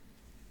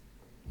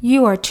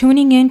You are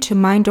tuning in to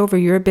Mind Over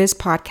Your Biz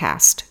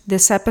podcast.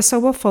 This episode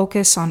will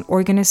focus on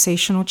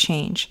organizational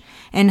change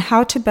and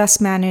how to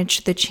best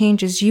manage the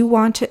changes you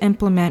want to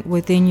implement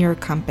within your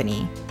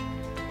company.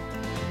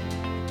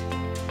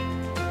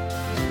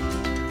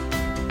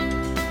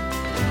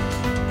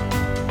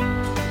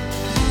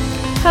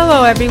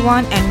 Hello,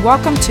 everyone, and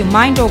welcome to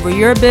Mind Over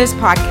Your Biz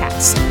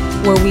podcast,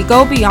 where we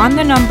go beyond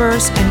the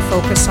numbers and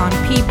focus on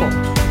people.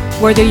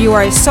 Whether you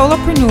are a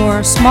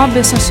solopreneur, small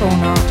business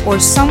owner, or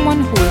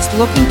someone who is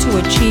looking to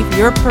achieve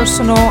your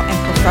personal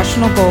and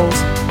professional goals,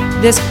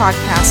 this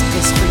podcast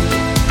is for you.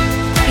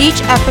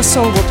 Each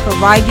episode will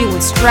provide you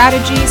with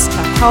strategies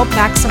to help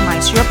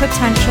maximize your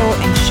potential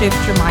and shift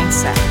your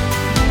mindset.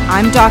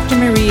 I'm Dr.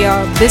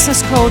 Maria,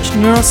 business coach,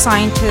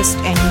 neuroscientist,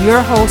 and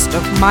your host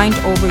of Mind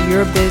Over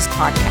Your Biz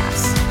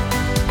podcast.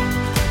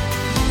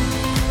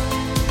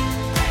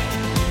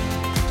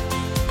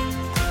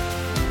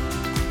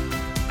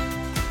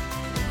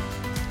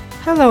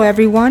 Hello,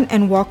 everyone,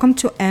 and welcome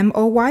to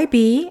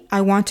MOYB.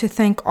 I want to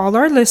thank all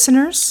our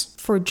listeners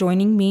for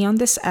joining me on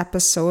this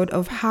episode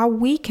of how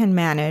we can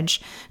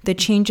manage the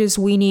changes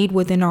we need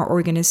within our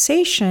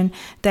organization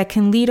that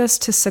can lead us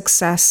to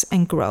success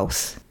and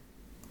growth.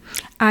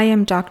 I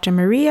am Dr.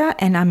 Maria,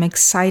 and I'm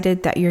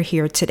excited that you're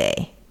here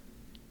today.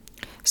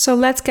 So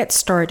let's get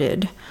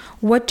started.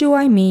 What do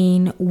I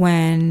mean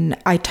when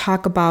I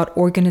talk about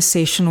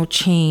organizational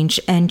change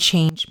and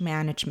change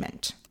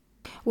management?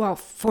 Well,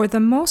 for the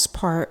most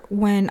part,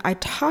 when I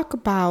talk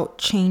about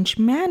change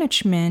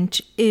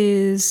management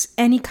is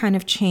any kind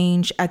of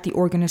change at the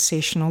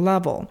organizational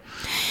level.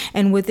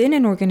 And within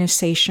an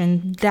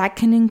organization, that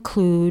can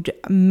include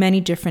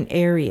many different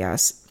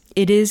areas.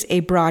 It is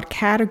a broad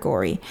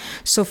category.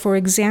 So, for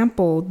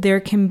example, there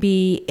can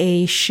be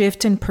a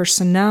shift in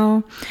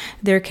personnel.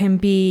 There can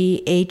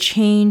be a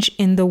change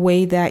in the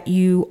way that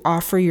you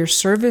offer your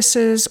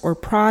services or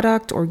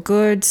product or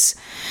goods.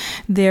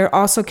 There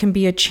also can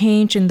be a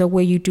change in the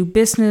way you do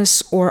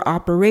business or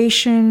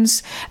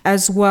operations,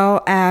 as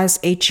well as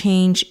a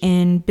change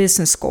in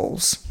business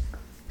goals.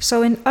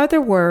 So, in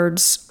other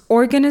words,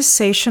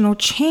 organizational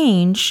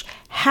change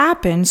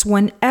happens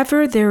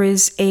whenever there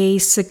is a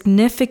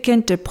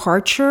significant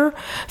departure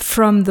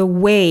from the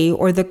way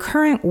or the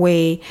current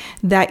way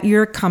that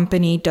your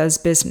company does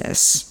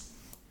business.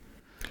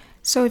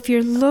 So if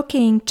you're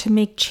looking to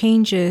make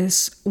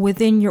changes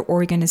within your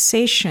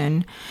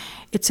organization,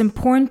 it's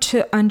important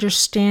to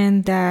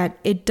understand that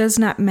it does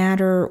not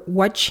matter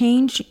what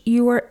change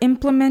you are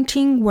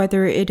implementing,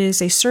 whether it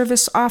is a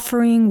service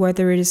offering,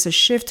 whether it is a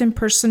shift in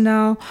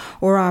personnel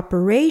or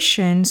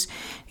operations,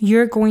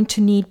 you're going to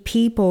need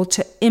people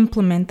to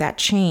implement that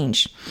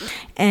change.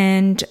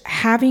 And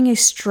having a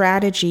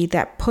strategy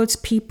that puts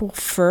people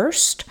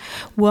first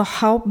will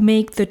help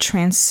make the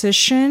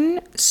transition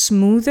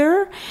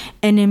smoother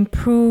and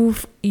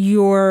improve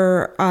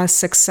your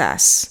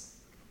success.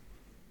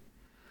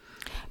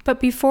 But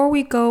before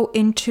we go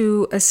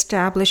into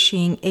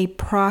establishing a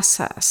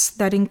process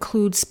that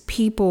includes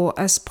people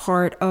as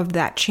part of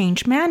that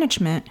change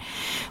management,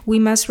 we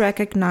must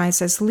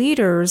recognize as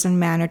leaders and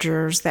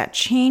managers that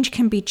change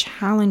can be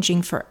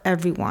challenging for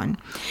everyone,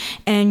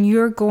 and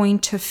you're going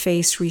to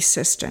face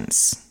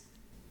resistance.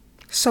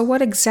 So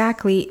what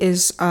exactly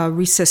is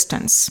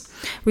resistance?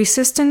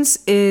 Resistance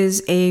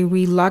is a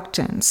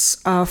reluctance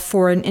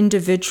for an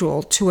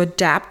individual to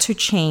adapt to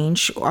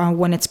change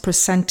when it's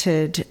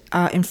presented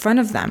in front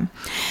of them.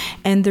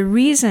 And the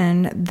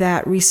reason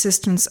that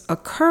resistance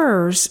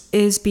occurs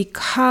is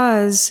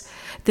because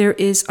there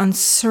is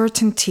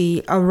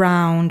uncertainty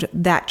around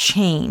that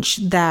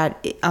change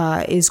that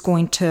is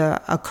going to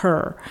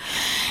occur.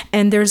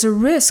 And there's a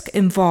risk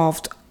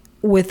involved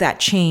with that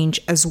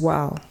change as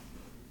well.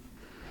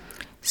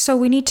 So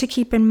we need to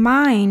keep in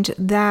mind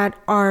that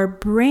our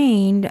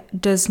brain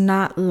does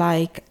not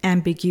like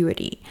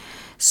ambiguity.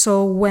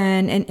 So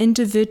when an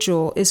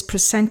individual is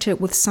presented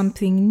with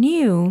something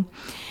new,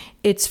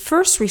 its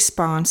first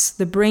response,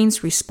 the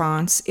brain's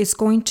response, is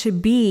going to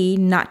be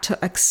not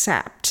to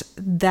accept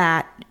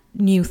that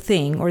new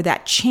thing or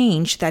that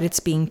change that it's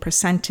being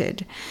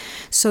presented.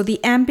 So the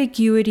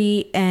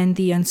ambiguity and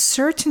the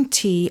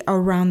uncertainty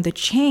around the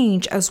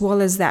change, as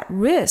well as that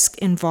risk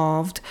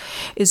involved,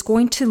 is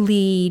going to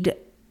lead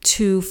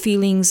to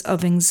feelings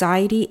of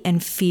anxiety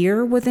and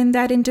fear within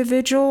that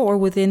individual or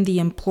within the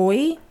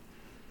employee.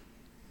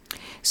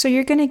 So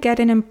you're going to get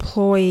an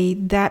employee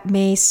that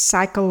may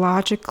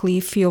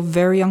psychologically feel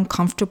very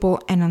uncomfortable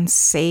and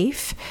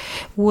unsafe,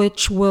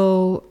 which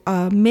will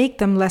make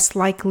them less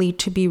likely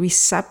to be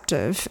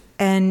receptive.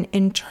 And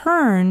in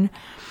turn,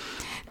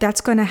 that's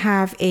going to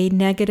have a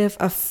negative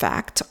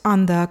effect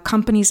on the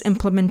company's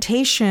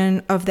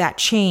implementation of that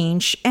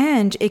change.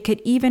 And it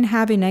could even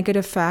have a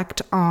negative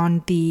effect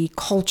on the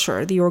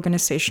culture, the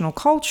organizational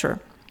culture.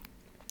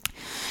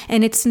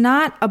 And it's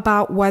not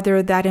about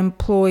whether that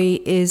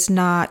employee is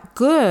not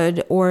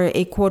good or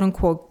a quote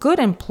unquote good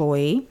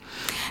employee.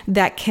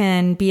 that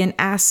can be an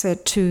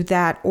asset to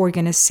that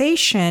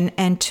organization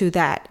and to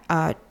that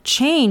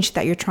change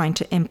that you're trying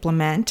to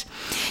implement.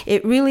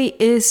 It really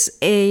is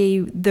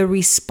the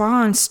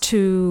response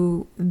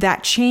to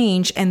that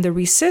change and the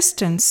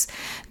resistance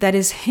that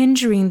is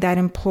hindering that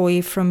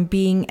employee from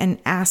being an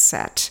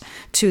asset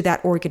to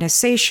that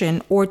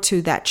organization or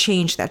to that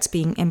change that's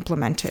being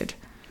implemented.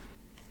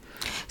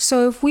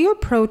 So if we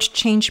approach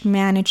change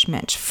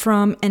management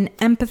from an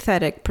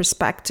empathetic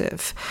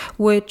perspective,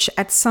 which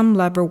at some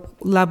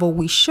level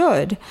we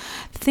should,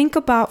 think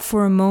about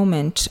for a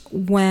moment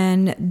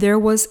when there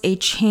was a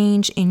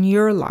change in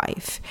your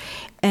life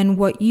and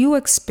what you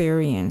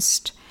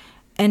experienced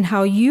and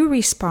how you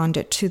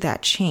responded to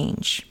that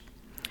change.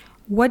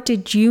 What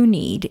did you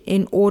need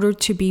in order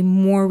to be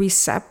more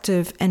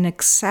receptive and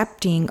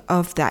accepting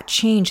of that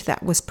change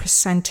that was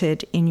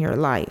presented in your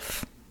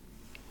life?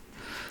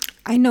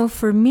 I know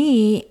for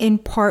me, in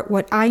part,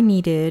 what I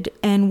needed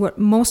and what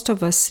most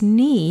of us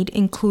need,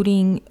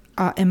 including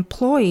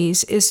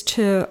employees, is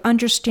to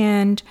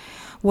understand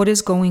what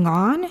is going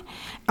on,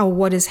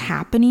 what is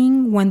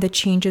happening when the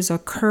change is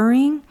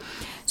occurring.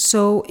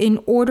 So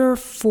in order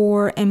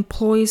for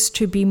employees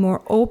to be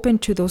more open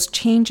to those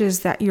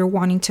changes that you're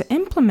wanting to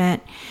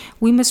implement,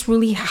 we must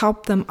really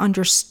help them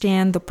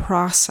understand the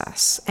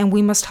process, and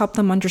we must help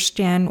them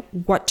understand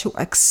what to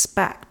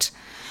expect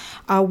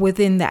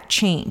within that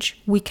change.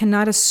 We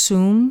cannot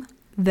assume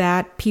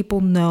that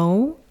people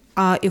know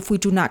if we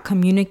do not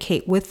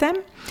communicate with them.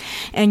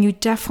 And you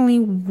definitely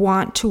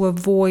want to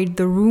avoid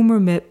the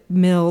rumor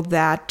mill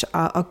that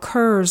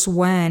occurs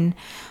when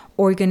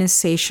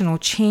organizational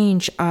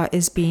change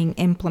is being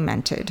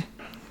implemented.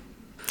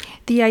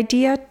 The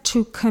idea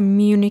to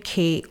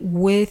communicate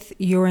with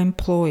your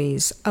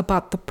employees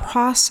about the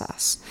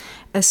process,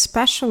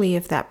 especially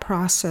if that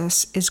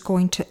process is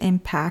going to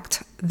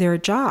impact their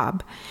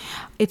job,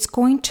 it's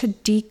going to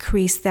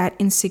decrease that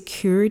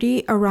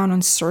insecurity around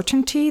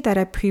uncertainty that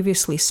I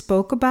previously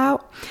spoke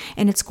about,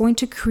 and it's going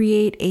to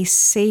create a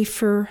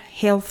safer,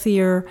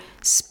 healthier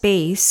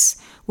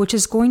space, which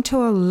is going to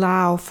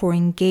allow for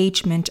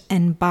engagement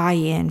and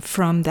buy-in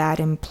from that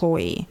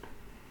employee.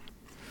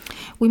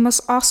 We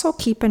must also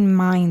keep in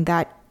mind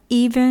that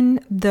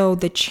even though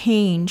the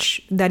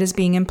change that is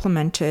being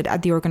implemented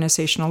at the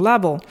organizational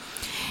level,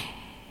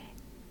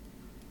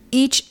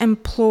 each and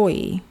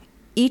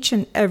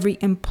every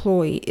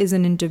employee is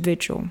an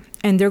individual,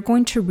 and they're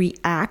going to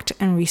react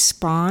and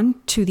respond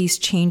to these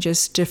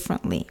changes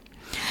differently.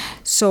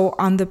 So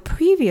on the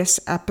previous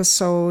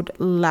episode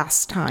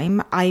last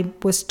time, I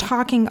was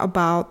talking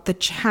about the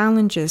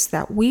challenges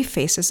that we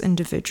face as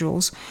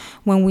individuals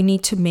when we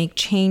need to make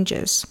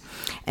changes,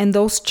 and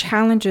those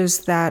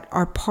challenges that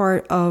are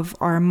part of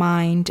our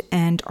mind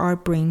and our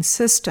brain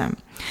system.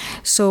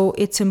 So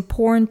it's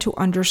important to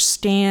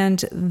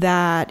understand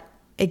that,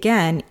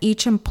 again,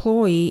 each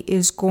employee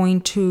is going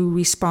to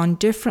respond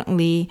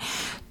differently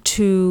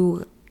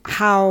to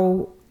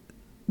how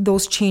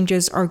those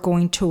changes are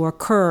going to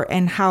occur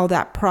and how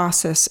that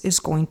process is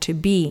going to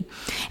be.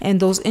 And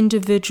those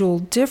individual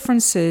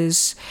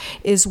differences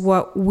is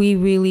what we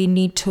really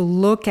need to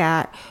look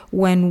at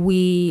when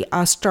we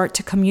start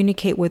to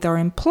communicate with our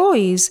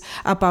employees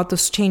about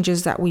those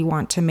changes that we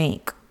want to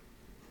make.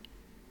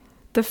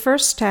 The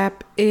first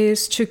step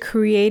is to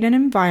create an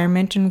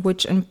environment in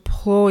which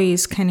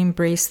employees can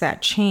embrace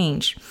that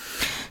change.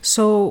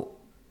 So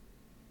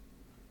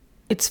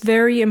it's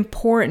very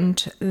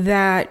important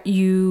that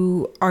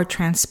you are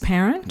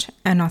transparent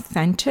and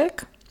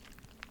authentic.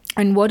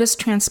 And what does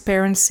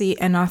transparency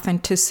and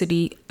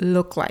authenticity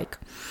look like?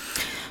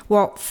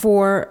 Well,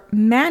 for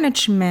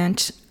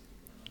management,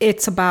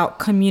 it's about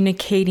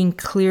communicating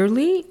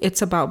clearly.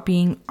 It's about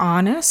being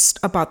honest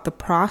about the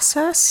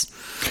process,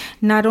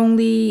 not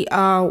only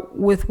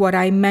with what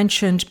I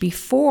mentioned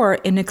before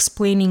in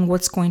explaining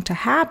what's going to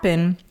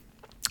happen,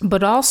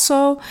 but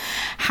also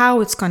how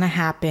it's going to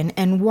happen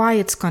and why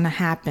it's going to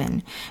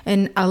happen,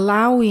 and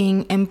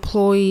allowing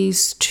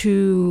employees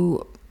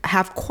to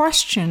have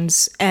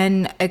questions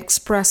and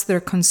express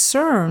their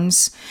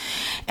concerns.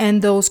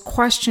 And those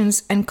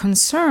questions and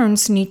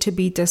concerns need to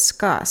be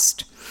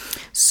discussed.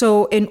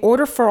 So in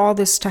order for all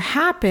this to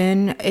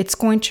happen, it's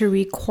going to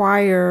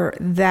require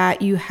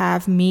that you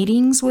have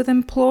meetings with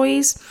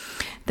employees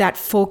that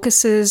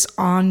focuses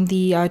on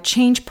the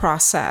change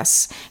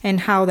process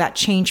and how that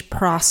change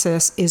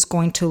process is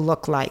going to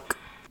look like.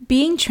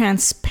 Being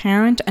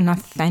transparent and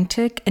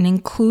authentic and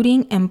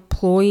including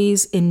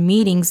employees in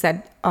meetings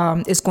that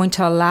is going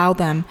to allow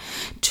them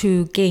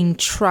to gain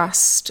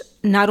trust,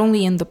 not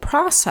only in the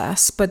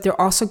process, but they're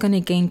also going to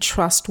gain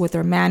trust with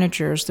their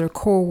managers, their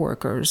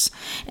coworkers,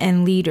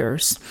 and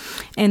leaders.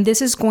 And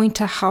this is going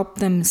to help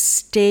them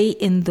stay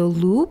in the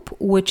loop,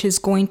 which is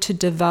going to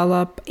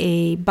develop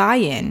a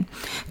buy-in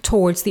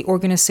towards the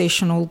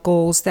organizational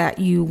goals that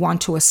you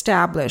want to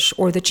establish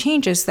or the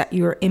changes that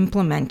you're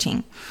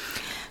implementing.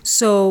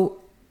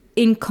 So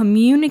in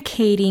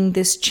communicating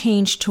this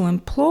change to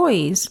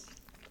employees,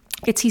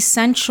 It's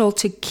essential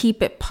to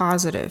keep it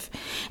positive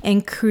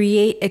and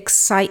create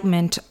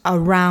excitement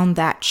around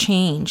that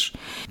change.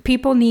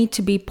 People need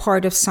to be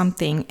part of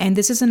something, and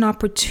this is an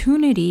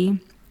opportunity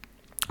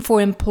for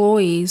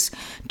employees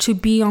to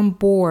be on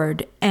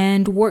board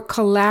and work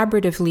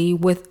collaboratively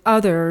with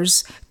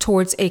others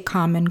towards a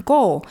common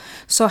goal.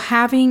 So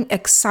having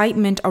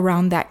excitement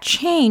around that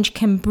change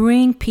can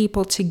bring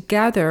people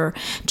together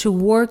to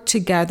work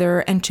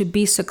together and to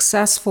be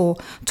successful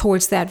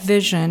towards that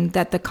vision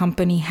that the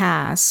company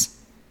has.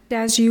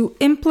 As you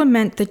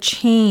implement the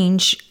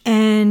change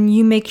and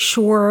you make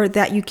sure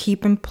that you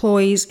keep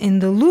employees in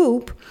the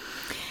loop,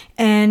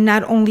 and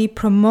not only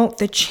promote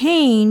the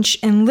change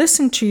and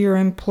listen to your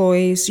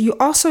employees, you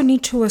also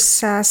need to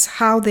assess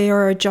how they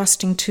are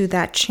adjusting to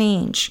that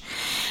change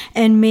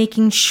and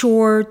making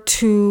sure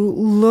to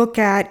look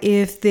at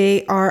if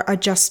they are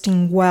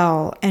adjusting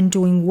well and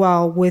doing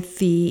well with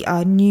the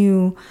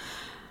new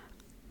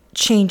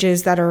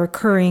changes that are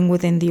occurring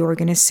within the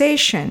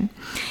organization,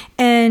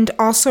 and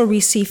also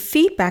receive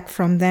feedback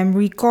from them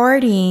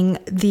regarding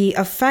the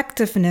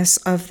effectiveness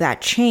of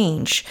that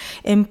change.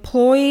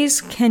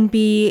 Employees can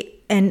be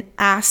an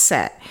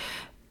asset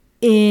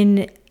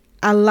in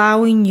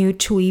allowing you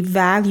to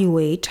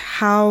evaluate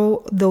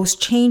how those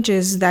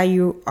changes that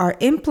you are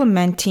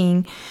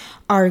implementing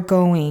are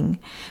going.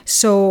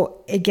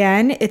 So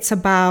again, it's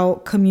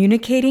about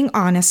communicating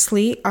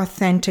honestly,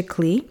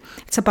 authentically.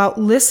 It's about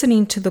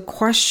listening to the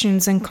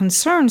questions and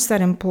concerns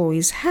that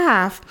employees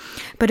have,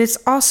 but it's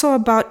also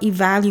about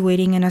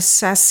evaluating and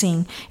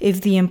assessing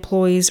if the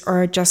employees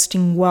are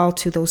adjusting well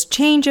to those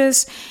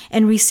changes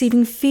and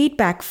receiving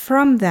feedback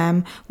from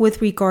them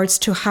with regards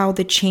to how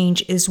the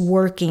change is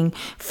working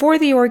for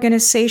the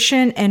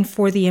organization and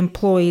for the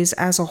employees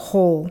as a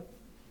whole.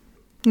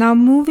 Now,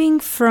 moving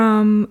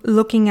from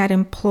looking at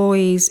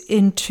employees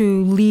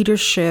into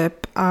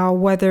leadership,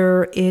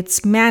 whether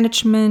it's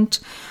management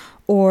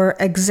or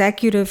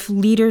executive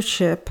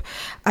leadership,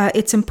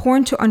 it's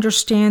important to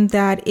understand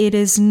that it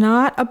is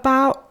not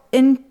about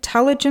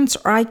intelligence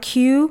or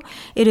IQ.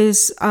 It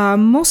is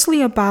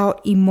mostly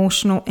about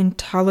emotional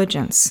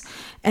intelligence.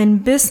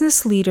 And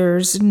business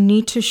leaders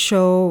need to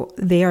show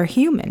they are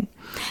human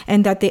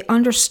and that they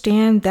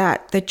understand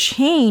that the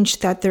change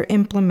that they're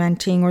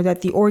implementing or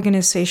that the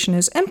organization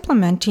is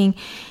implementing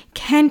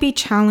can be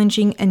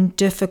challenging and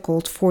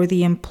difficult for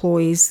the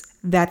employees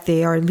that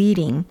they are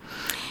leading.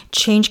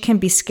 Change can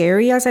be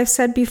scary, as I've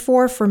said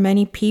before, for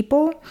many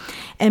people,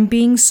 and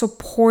being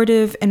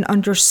supportive and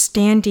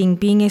understanding,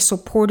 being a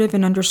supportive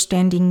and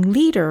understanding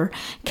leader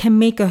can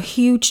make a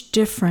huge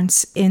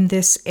difference in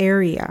this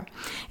area.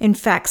 In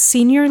fact,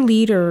 senior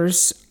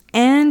leaders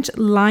and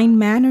line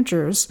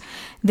managers,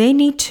 they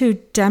need to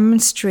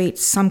demonstrate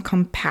some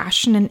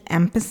compassion and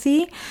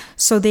empathy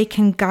so they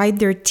can guide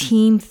their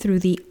team through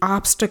the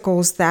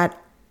obstacles that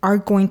are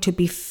going to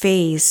be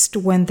faced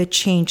when the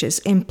change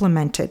is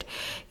implemented.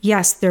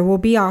 Yes, there will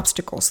be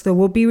obstacles, there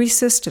will be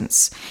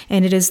resistance,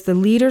 and it is the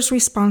leader's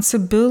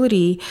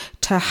responsibility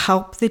to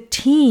help the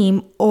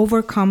team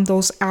overcome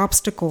those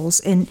obstacles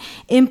and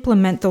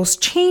implement those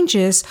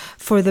changes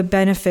for the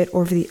benefit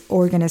of the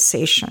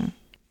organization.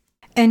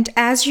 And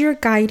as you're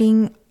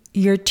guiding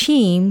your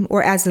team,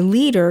 or as a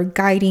leader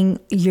guiding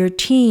your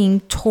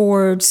team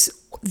towards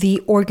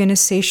the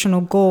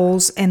organizational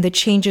goals and the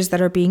changes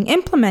that are being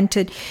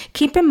implemented,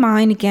 keep in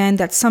mind again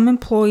that some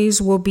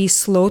employees will be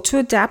slow to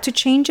adapt to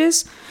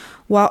changes,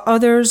 while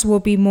others will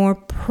be more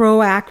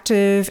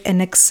proactive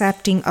and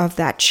accepting of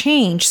that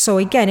change. So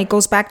again, it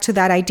goes back to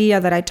that idea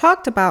that I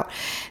talked about,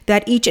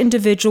 that each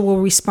individual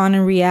will respond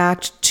and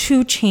react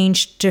to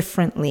change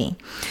differently.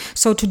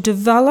 So to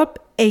develop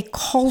a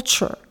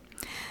culture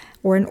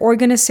or an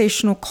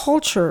organizational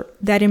culture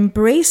that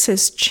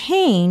embraces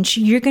change,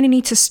 you're going to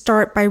need to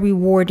start by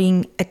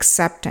rewarding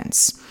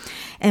acceptance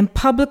and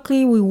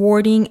publicly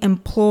rewarding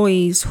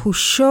employees who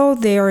show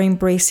they are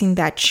embracing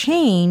that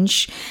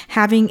change,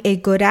 having a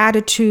good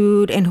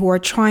attitude, and who are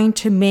trying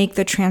to make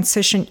the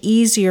transition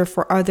easier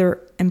for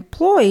other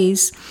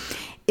employees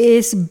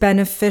is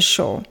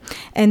beneficial.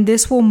 And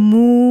this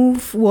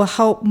will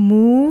help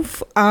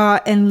move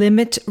and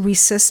limit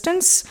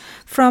resistance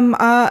from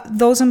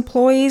those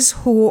employees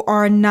who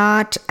are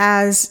not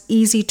as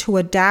easy to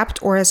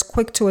adapt or as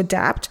quick to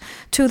adapt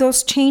to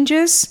those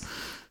changes.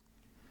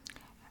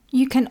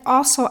 You can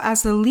also,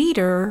 as a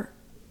leader,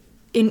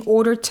 in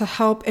order to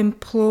help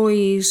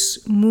employees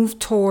move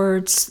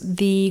towards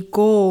the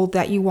goal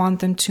that you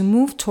want them to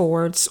move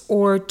towards,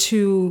 or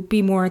to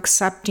be more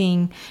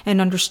accepting and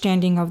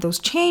understanding of those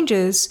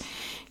changes,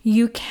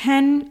 you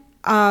can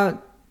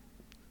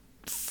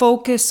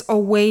focus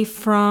away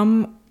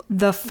from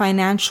the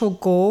financial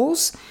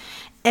goals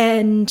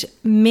and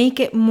make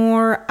it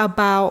more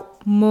about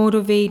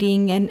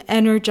motivating and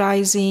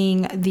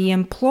energizing the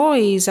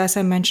employees, as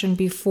I mentioned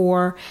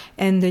before,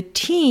 and the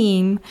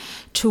team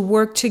to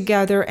work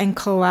together and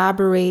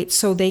collaborate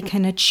so they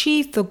can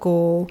achieve the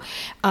goal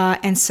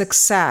and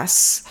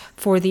success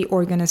for the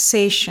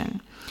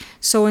organization.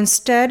 So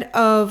instead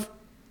of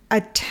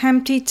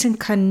attempting to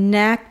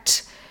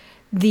connect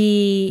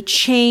the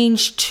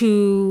change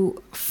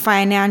to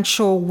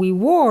financial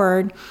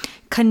reward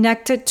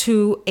connected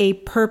to a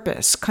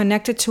purpose,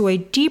 connected to a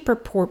deeper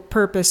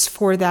purpose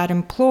for that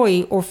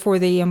employee or for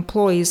the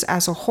employees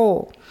as a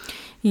whole.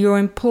 Your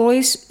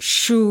employees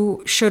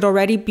should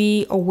already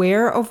be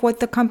aware of what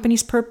the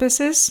company's purpose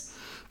is.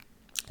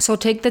 So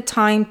take the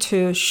time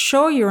to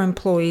show your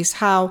employees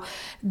how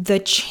the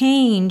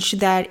change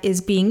that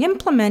is being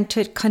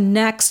implemented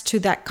connects to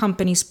that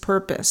company's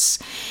purpose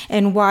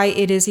and why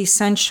it is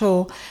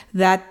essential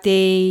that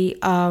they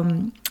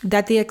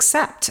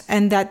accept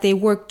and that they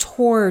work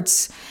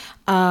towards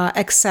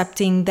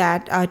accepting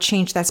that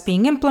change that's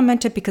being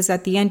implemented, because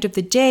at the end of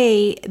the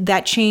day,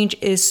 that change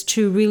is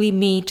to really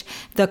meet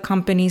the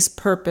company's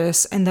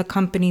purpose and the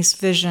company's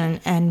vision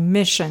and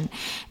mission.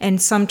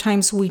 And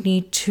sometimes we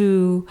need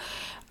to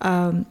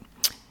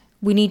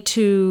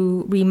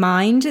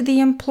remind the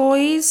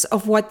employees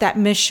of what that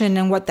mission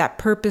and what that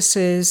purpose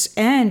is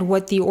and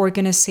what the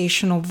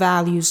organizational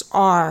values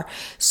are,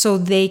 so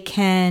they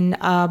can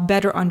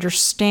better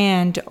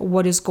understand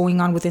what is going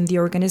on within the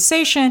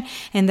organization,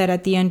 and that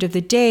at the end of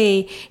the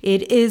day,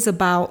 it is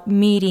about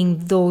meeting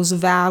those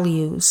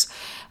values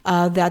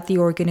that the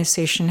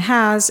organization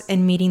has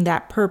and meeting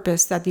that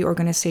purpose that the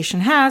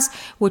organization has,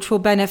 which will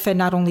benefit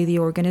not only the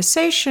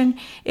organization,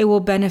 it will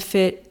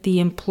benefit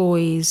the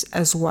employees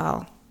as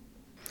well.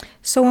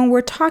 So when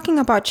we're talking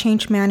about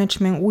change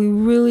management, we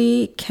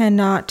really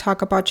cannot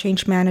talk about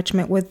change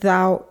management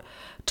without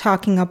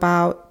talking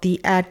about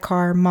the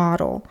ADKAR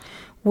model,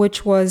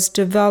 which was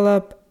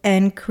developed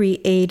and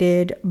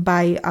created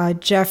by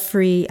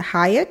Jeffrey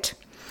Hyatt.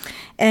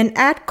 And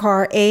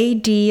ADKAR,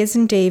 A-D as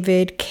in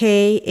David,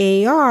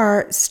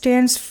 K-A-R,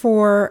 stands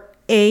for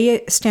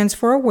A stands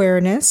for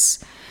awareness,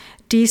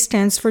 D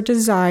stands for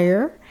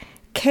desire,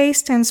 K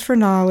stands for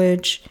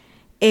knowledge,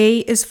 A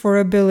is for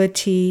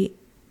ability,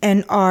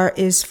 and R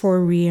is for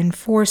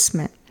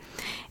reinforcement.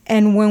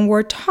 And when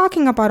we're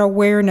talking about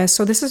awareness,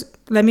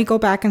 let me go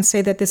back and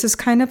say that this is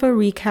kind of a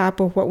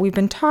recap of what we've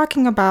been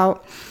talking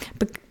about,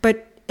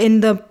 but in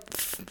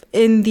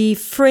the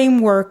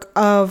framework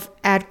of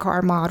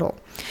ADKAR model.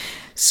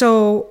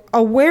 So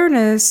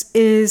awareness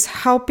is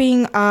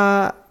helping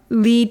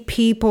lead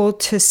people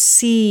to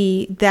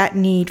see that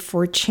need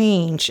for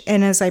change.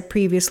 And as I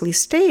previously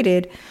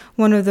stated,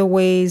 one of the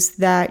ways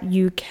that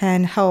you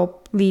can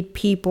help lead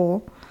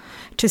people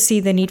to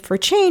see the need for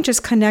change is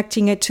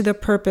connecting it to the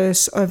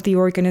purpose of the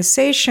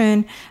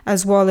organization,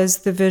 as well as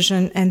the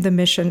vision and the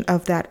mission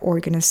of that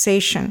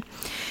organization.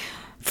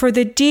 For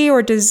the D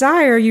or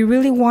desire, you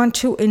really want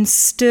to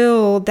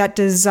instill that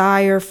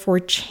desire for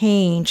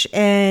change.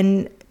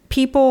 And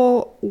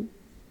people,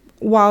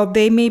 while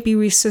they may be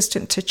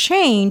resistant to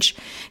change,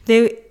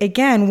 they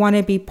again want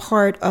to be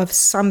part of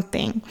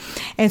something.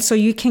 And so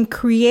you can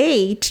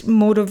create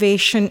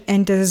motivation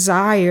and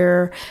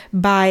desire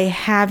by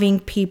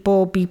having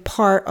people be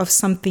part of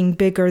something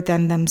bigger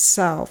than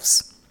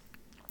themselves.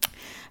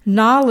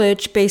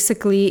 Knowledge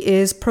basically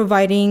is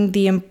providing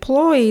the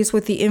employees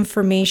with the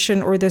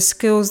information or the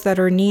skills that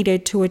are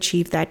needed to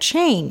achieve that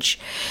change.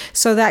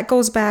 So that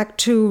goes back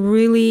to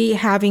really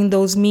having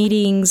those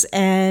meetings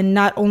and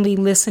not only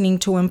listening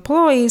to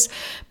employees,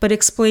 but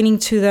explaining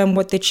to them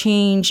what the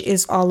change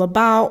is all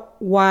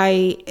about,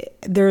 why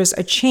there's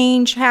a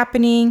change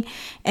happening,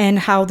 and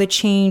how the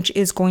change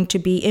is going to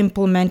be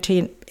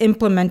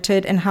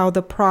implemented and how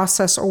the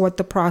process or what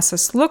the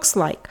process looks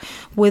like.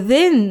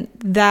 Within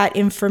that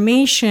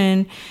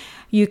information,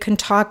 you can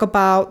talk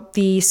about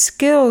the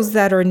skills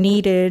that are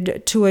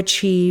needed to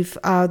achieve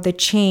the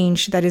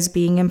change that is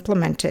being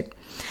implemented.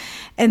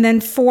 And then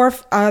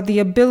fourth, the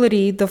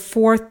ability, the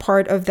fourth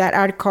part of that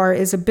ADKAR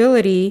is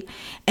ability.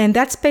 And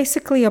that's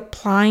basically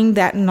applying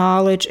that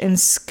knowledge and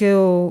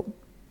skill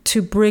to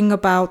bring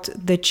about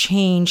the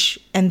change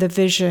and the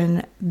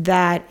vision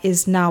that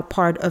is now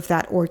part of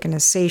that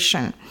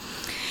organization.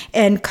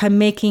 And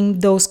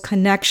making those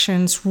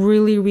connections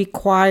really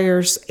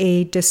requires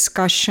a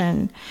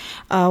discussion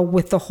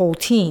with the whole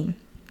team.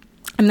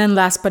 And then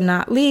last but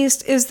not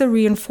least is the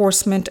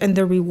reinforcement and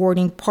the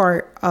rewarding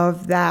part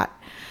of that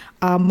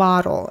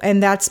model.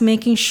 And that's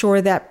making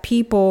sure that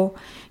people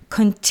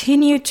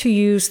continue to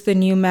use the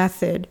new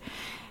method.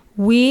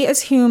 We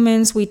as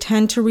humans, we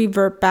tend to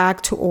revert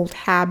back to old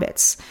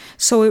habits.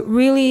 So it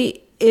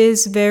really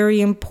is very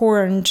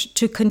important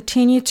to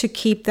continue to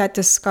keep that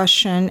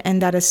discussion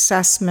and that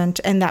assessment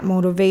and that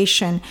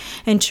motivation,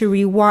 and to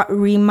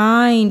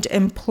remind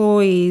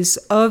employees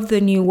of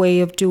the new way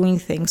of doing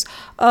things,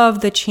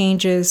 of the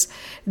changes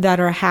that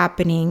are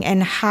happening,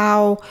 and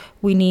how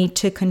we need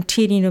to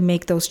continue to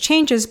make those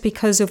changes.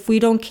 Because if we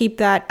don't keep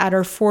that at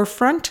our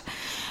forefront,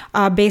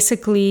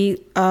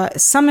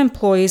 some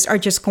employees are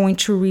just going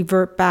to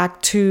revert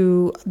back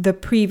to the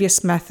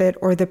previous method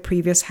or the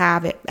previous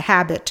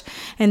habit.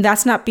 And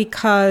that's not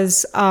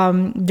because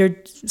they're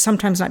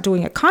sometimes not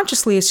doing it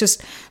consciously. It's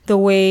just the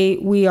way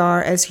we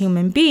are as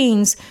human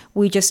beings.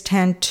 We just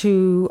tend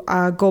to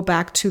go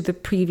back to the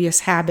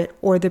previous habit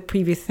or the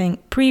previous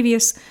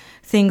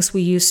things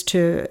we used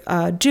to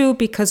do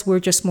because we're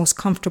just most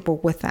comfortable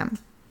with them.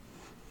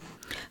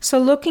 So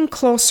looking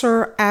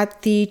closer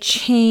at the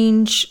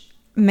change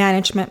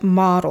management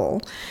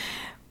model,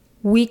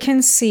 we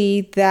can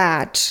see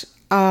that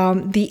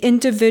the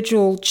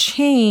individual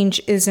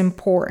change is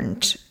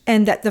important,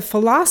 and that the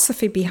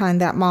philosophy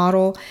behind that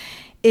model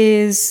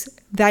is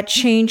that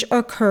change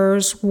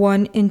occurs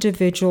one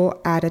individual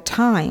at a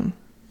time.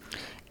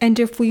 And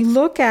if we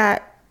look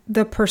at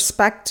the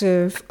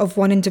perspective of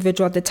one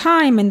individual at a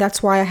time, and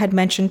that's why I had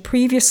mentioned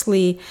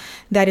previously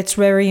that it's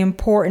very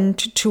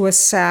important to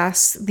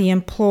assess the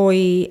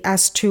employee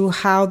as to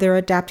how they're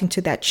adapting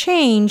to that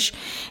change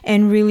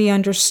and really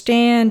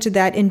understand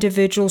that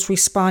individuals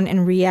respond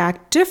and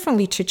react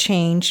differently to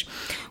change.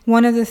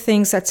 One of the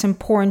things that's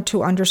important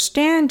to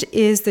understand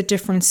is the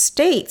different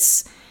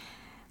states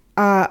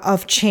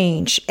of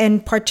change.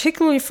 And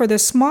particularly for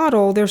this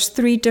model, there's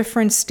 3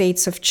 different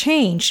states of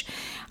change.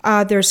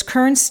 There's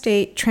current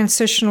state,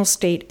 transitional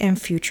state,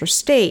 and future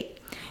state.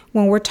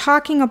 When we're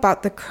talking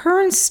about the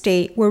current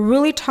state, we're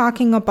really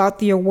talking about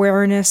the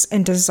awareness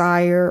and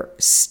desire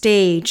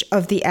stage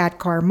of the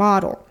ADKAR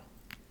model.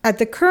 At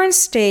the current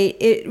state,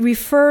 it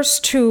refers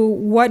to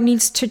what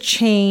needs to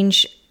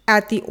change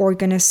at the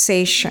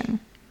organization.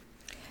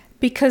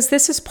 Because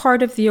this is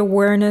part of the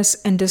awareness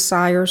and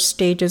desire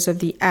stages of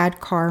the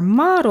ADKAR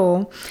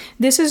model,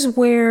 this is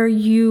where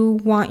you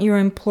want your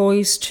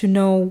employees to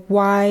know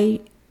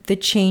why the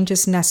change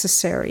is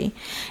necessary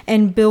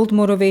and build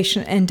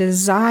motivation and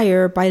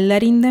desire by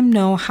letting them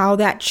know how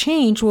that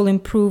change will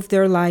improve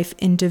their life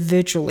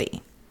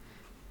individually.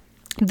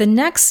 The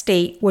next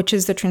state, which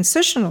is the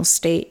transitional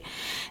state,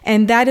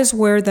 and that is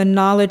where the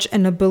knowledge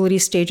and ability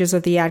stages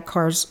of the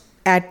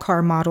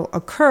ADKAR model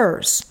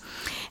occurs.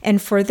 And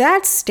for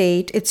that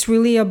state, it's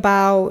really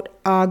about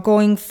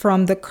going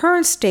from the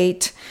current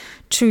state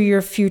to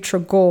your future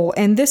goal.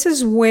 And this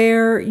is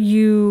where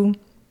you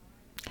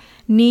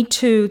need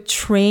to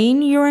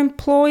train your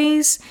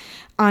employees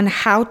on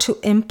how to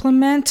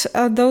implement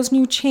those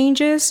new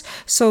changes.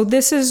 So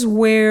this is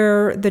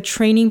where the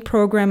training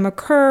program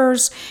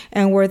occurs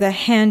and where the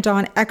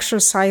hand-on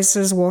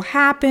exercises will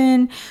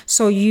happen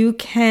so you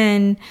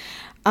can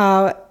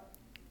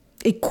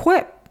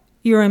equip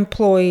your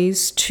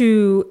employees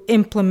to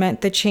implement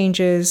the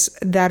changes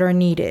that are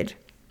needed.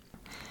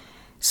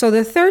 So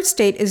the third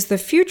state is the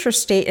future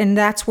state, and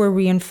that's where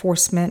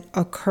reinforcement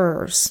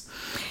occurs.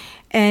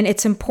 And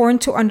it's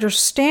important to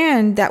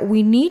understand that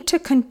we need to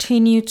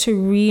continue to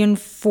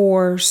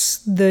reinforce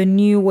the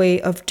new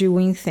way of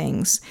doing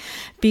things,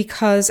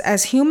 because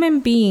as human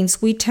beings,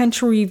 we tend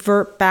to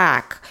revert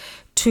back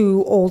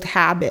to old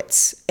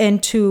habits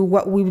and to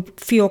what we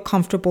feel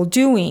comfortable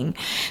doing.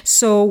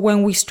 So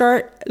when we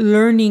start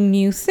learning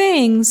new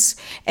things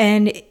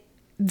and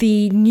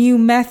the new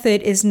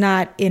method is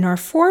not in our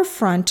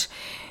forefront,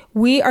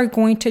 we are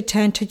going to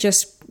tend to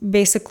just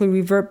basically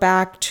revert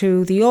back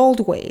to the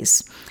old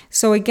ways.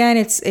 So again,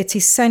 it's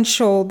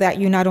essential that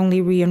you not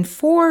only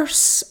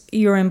reinforce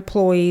your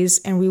employees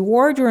and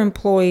reward your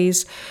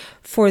employees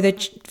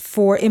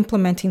for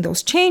implementing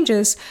those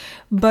changes,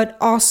 but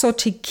also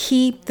to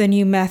keep the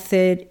new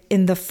method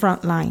in the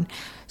front line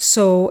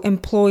so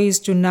employees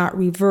do not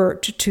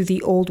revert to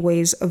the old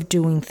ways of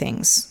doing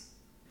things.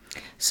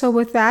 So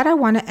with that, I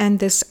want to end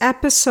this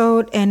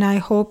episode, and I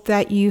hope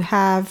that you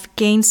have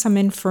gained some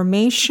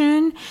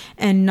information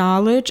and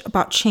knowledge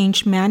about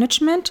change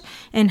management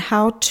and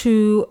how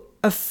to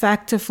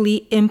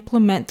effectively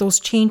implement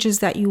those changes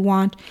that you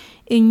want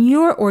in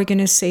your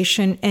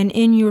organization and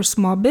in your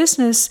small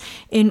business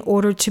in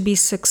order to be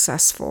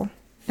successful.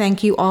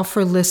 Thank you all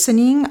for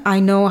listening. I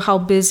know how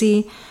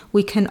busy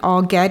we can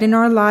all get in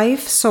our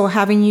life, so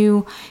having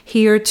you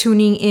here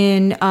tuning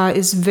in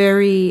is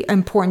very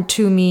important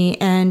to me,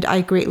 and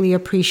I greatly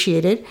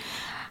appreciate it.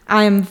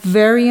 I am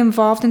very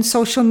involved in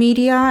social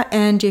media,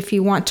 and if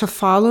you want to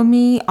follow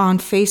me on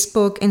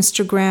Facebook,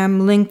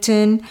 Instagram,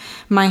 LinkedIn,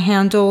 my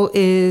handle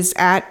is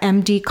at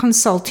MD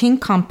Consulting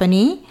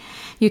Company.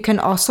 You can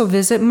also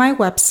visit my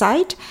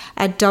website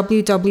at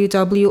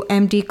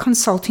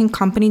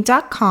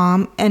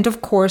www.mdconsultingcompany.com, and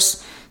of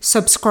course,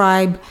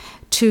 subscribe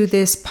to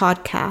this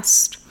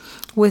podcast.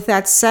 With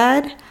that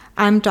said,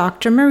 I'm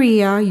Dr.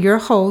 Maria, your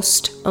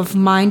host of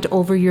Mind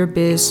Over Your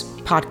Biz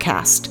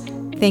podcast.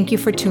 Thank you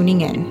for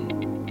tuning in.